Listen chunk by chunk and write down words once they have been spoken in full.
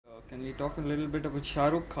Can we talk a little bit about Shah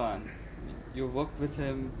Rukh Khan? You worked with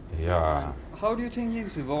him. Yeah. And how do you think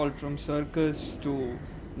he's evolved from Circus to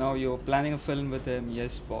now you're planning a film with him?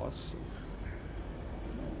 Yes, boss.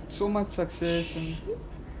 So much success and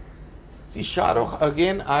See, Shah Rukh,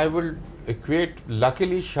 again, I will equate,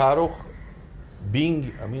 luckily, Shah Rukh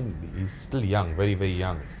being, he's still young, very, very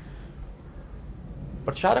young.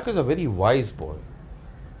 But Shah Rukh is a very wise boy.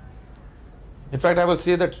 In fact, I will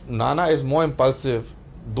say that Nana is more impulsive,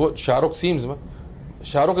 though Shah Rukh seems,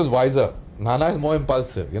 Shah Rukh is wiser. Nana is more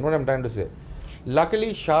impulsive. You know what I'm trying to say?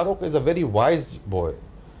 Luckily, Shah Rukh is a very wise boy.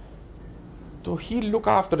 So he look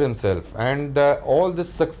after himself, and all this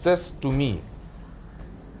success to me,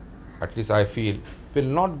 at least I feel, will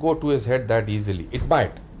not go to his head that easily. It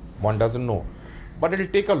might, one doesn't know. But it will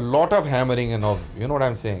take a lot of hammering and of, you know what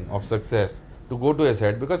I'm saying, of success to go to his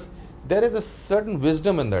head, because there is a certain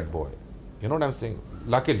wisdom in that boy. You know what I'm saying?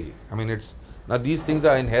 Luckily. It's, now these things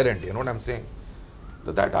are inherent, you know what I'm saying?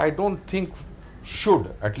 So that I don't think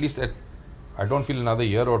should, at least I don't feel another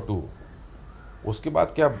year or two. Uske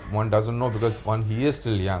baad kya, one doesn't know, because he is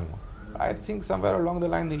still young. I think somewhere along the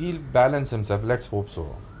line he'll balance himself. Let's hope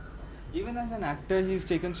so. even as an actor, he's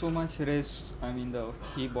taken so much risk.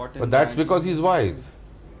 He bought. But that's because he's wise.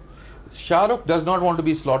 Shah Rukh does not want to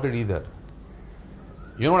be slaughtered either.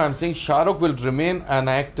 You know what I'm saying? Shah Rukh will remain an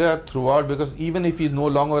actor throughout, because even if he's no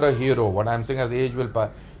longer a hero, what I'm saying, as age will pass,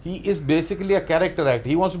 he is basically a character actor.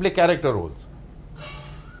 He wants to play character roles.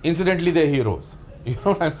 Incidentally, they're heroes. You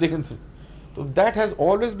know what I'm saying? So that has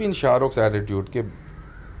always been Shah Rukh's attitude.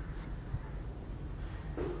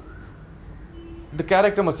 The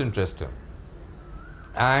character must interest him.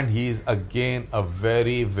 And he is again a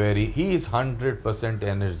very, he is 100%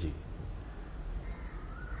 energy.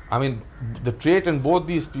 The trait in both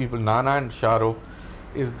these people, Nana and Shah Rukh,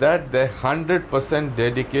 is that their 100%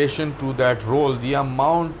 dedication to that role, the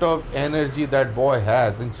amount of energy that boy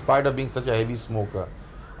has, in spite of being such a heavy smoker.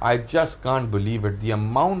 I just can't believe it. The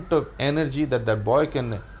amount of energy that boy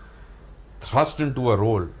can thrust into a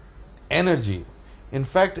role. Energy. In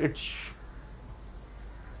fact,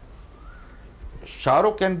 Shah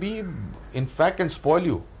Rukh can spoil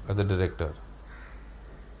you as a director.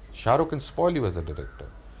 Shah Rukh can spoil you as a director.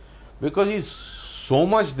 Because he's so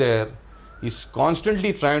much there, he's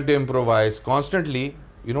constantly trying to improvise, constantly,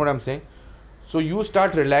 you know what I'm saying? So you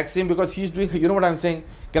start relaxing because he's doing, you know what I'm saying?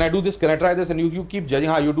 Can I do this? Can I try this? And you keep judging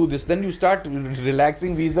how you do this. Then you start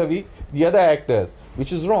relaxing vis-a-vis the other actors,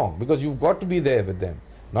 which is wrong, because you've got to be there with them.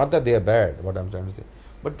 Not that they are bad, what I'm trying to say.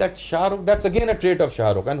 But that Shah Rukh, that's again a trait of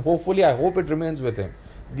Shah Rukh, and hopefully, I hope it remains with him.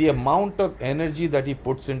 The amount of energy that he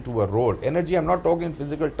puts into a role. Energy, I'm not talking in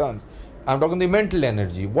physical terms. I'm talking the mental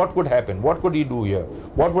energy. What could happen? What could he do here?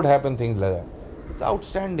 What would happen? Things like that. It's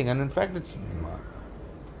outstanding, and in fact,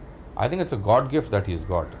 I think it's a God gift that he's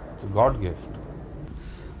got. It's a God gift.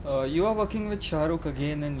 You are working with Shah Rukh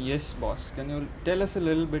again in Yes, Boss. Can you tell us a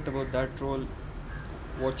little bit about that role?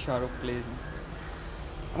 What Shah Rukh plays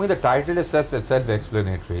in? The title is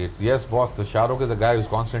self-explanatory. It's Yes, Boss. The Shah Rukh is a guy who's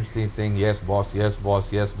constantly saying yes, boss, yes,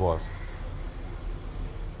 boss, yes, boss.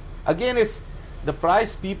 Again, it's the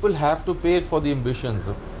price people have to pay for the ambitions,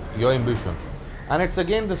 your ambition. And it's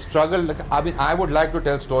again the struggle. I would like to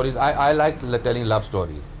tell stories. I like telling love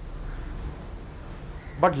stories.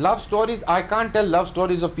 But love stories, I can't tell love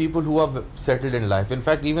stories of people who have settled in life. In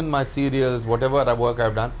fact, even my serials, whatever work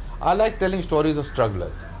I've done, I like telling stories of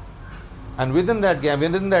strugglers. And within that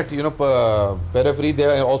periphery, they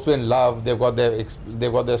are also in love. They've got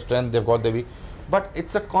their strength. They've got their weak. But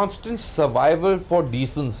it's a constant survival for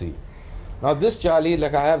decency. Now this Charlie,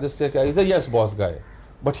 like I have this guy, he's a yes boss guy,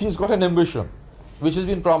 but he's got an ambition, which has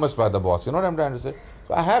been promised by the boss. You know what I'm trying to say?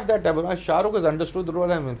 So I have that type of. Shah Rukh has understood the role,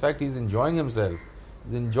 and in fact, he's enjoying himself.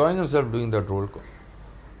 He's enjoying himself doing that role.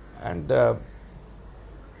 And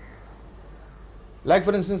like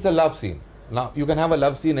for instance, a love scene. Now you can have a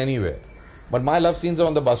love scene anywhere. But my love scenes are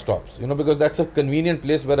on the bus stops, because that's a convenient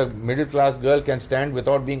place where a middle class girl can stand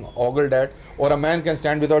without being ogled at, or a man can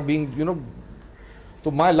stand without being,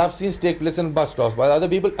 So my love scenes take place in bus stops. While other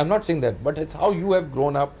people, I'm not saying that, but it's how you have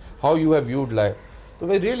grown up, how you have viewed life. So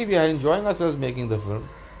we are enjoying ourselves making the film.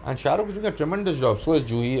 And Shah Rukh is doing a tremendous job. So is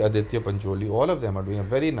Juhi, Aditya Pancholi, all of them are doing a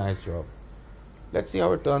very nice job. Let's see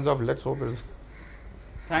how it turns out. Let's hope it is.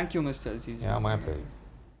 Thank you, Mr. Aziz. Yeah, my pleasure.